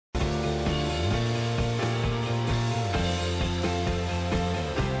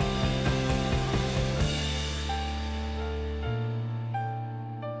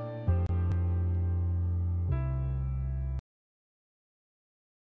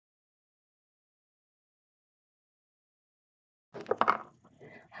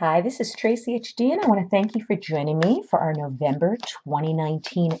Hi, this is Tracy HD, and I want to thank you for joining me for our November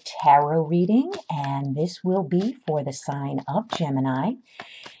 2019 tarot reading. And this will be for the sign of Gemini.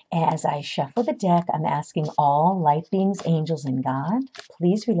 As I shuffle the deck, I'm asking all light beings, angels, and God,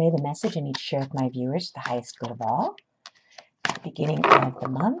 please relay the message I need to share with my viewers to the highest good of all. At the beginning of the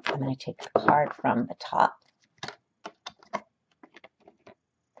month, I'm going to take a card from the top.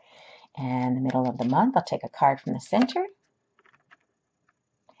 And the middle of the month, I'll take a card from the center.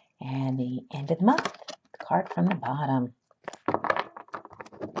 And the end of the month, the card from the bottom.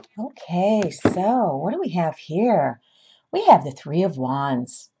 Okay, so what do we have here? We have the Three of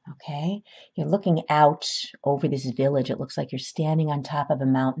Wands, okay? You're looking out over this village. It looks like you're standing on top of a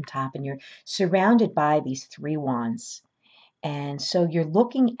mountaintop and you're surrounded by these three wands. And so you're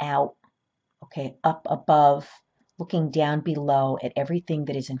looking out, okay, up above, looking down below at everything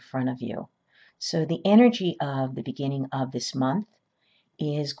that is in front of you. So the energy of the beginning of this month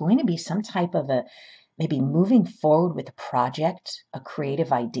is going to be some type of maybe moving forward with a project, a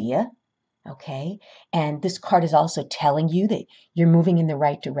creative idea. Okay. And this card is also telling you that you're moving in the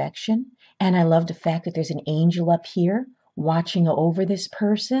right direction. And I love the fact that there's an angel up here watching over this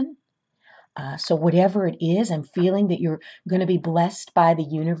person. So whatever it is, I'm feeling that you're going to be blessed by the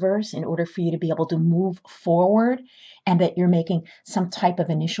universe in order for you to be able to move forward, and that you're making some type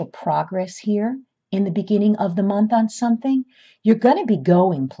of initial progress here in the beginning of the month on something. You're going to be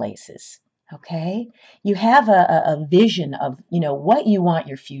going places. Okay. You have a vision of, what you want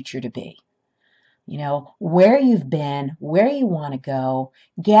your future to be, where you've been, where you want to go,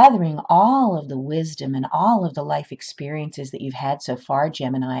 gathering all of the wisdom and all of the life experiences that you've had so far,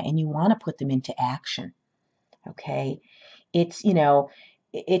 Gemini, and you want to put them into action. Okay. You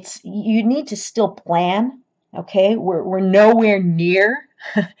need to still plan. Okay. We're nowhere near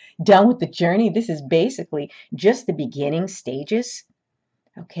done with the journey. This is basically just the beginning stages.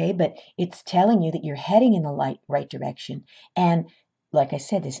 Okay, but it's telling you that you're heading in the right direction. And like I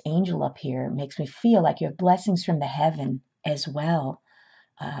said, this angel up here makes me feel like you have blessings from the heaven as well,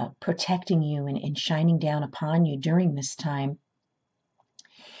 protecting you and shining down upon you during this time.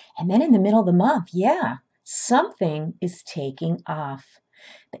 And then in the middle of the month, yeah, something is taking off.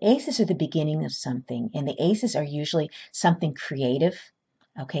 The aces are the beginning of something, and the aces are usually something creative,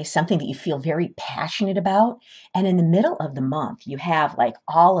 okay, something that you feel very passionate about. And in the middle of the month, you have like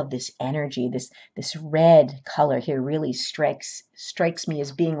all of this energy. This red color here really strikes me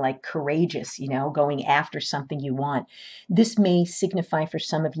as being like courageous, going after something you want. This may signify for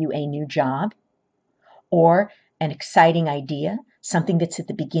some of you a new job, or an exciting idea, something that's at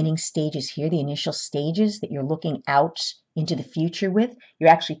the beginning stages here, the initial stages that you're looking out into the future with. You're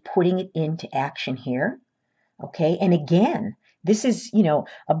actually putting it into action here. Okay. And again, this is,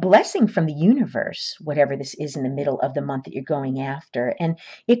 a blessing from the universe, whatever this is in the middle of the month that you're going after. And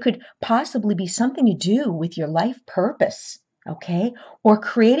it could possibly be something to do with your life purpose. Okay. Or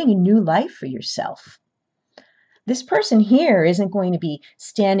creating a new life for yourself. This person here isn't going to be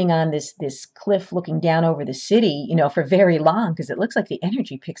standing on this cliff looking down over the city, for very long, because it looks like the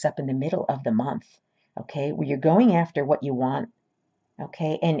energy picks up in the middle of the month. Okay. Where you're going after what you want.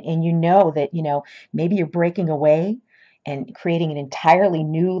 Okay. And you know that, maybe you're breaking away and creating an entirely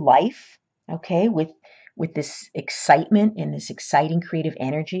new life. Okay. With this excitement and this exciting creative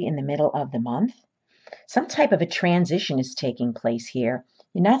energy in the middle of the month. Some type of a transition is taking place here.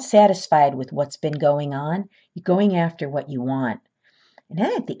 You're not satisfied with what's been going on. You're going after what you want. And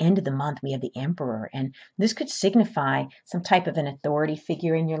then at the end of the month, we have the Emperor. And this could signify some type of an authority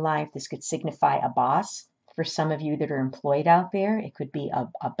figure in your life. This could signify a boss. For some of you that are employed out there, it could be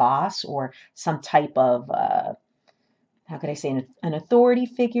a boss or some type of, how could I say, an authority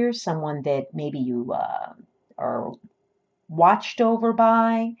figure, someone that maybe you are watched over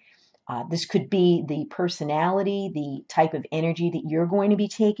by. This could be the personality, the type of energy that you're going to be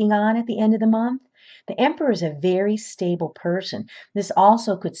taking on at the end of the month. The Emperor is a very stable person. This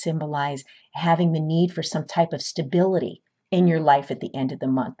also could symbolize having the need for some type of stability in your life at the end of the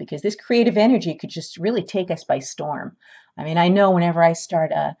month, because this creative energy could just really take us by storm. I mean, I know whenever I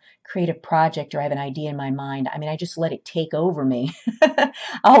start a creative project or I have an idea in my mind, I just let it take over me.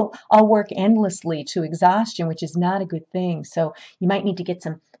 I'll work endlessly to exhaustion, which is not a good thing. So you might need to get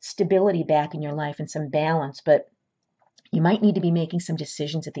some stability back in your life and some balance, but you might need to be making some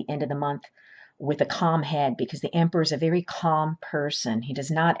decisions at the end of the month with a calm head, because the Emperor is a very calm person. He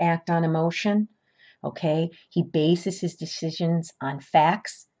does not act on emotion. Okay. He bases his decisions on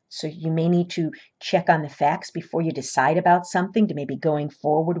facts. So you may need to check on the facts before you decide about something, to maybe going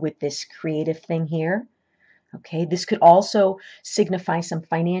forward with this creative thing here. Okay. This could also signify some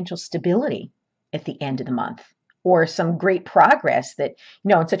financial stability at the end of the month. or some great progress that,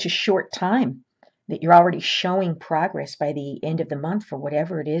 in such a short time that you're already showing progress by the end of the month for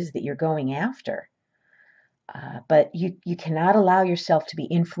whatever it is that you're going after. But you cannot allow yourself to be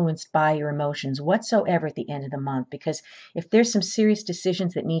influenced by your emotions whatsoever at the end of the month, because if there's some serious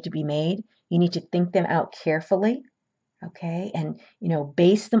decisions that need to be made, you need to think them out carefully, okay? And,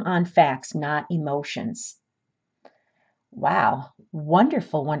 base them on facts, not emotions. Wow,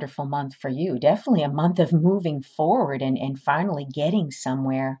 wonderful, wonderful month for you. Definitely a month of moving forward and finally getting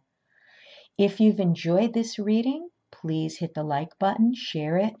somewhere. If you've enjoyed this reading, please hit the like button,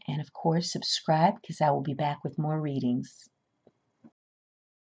 share it, and of course, subscribe because I will be back with more readings.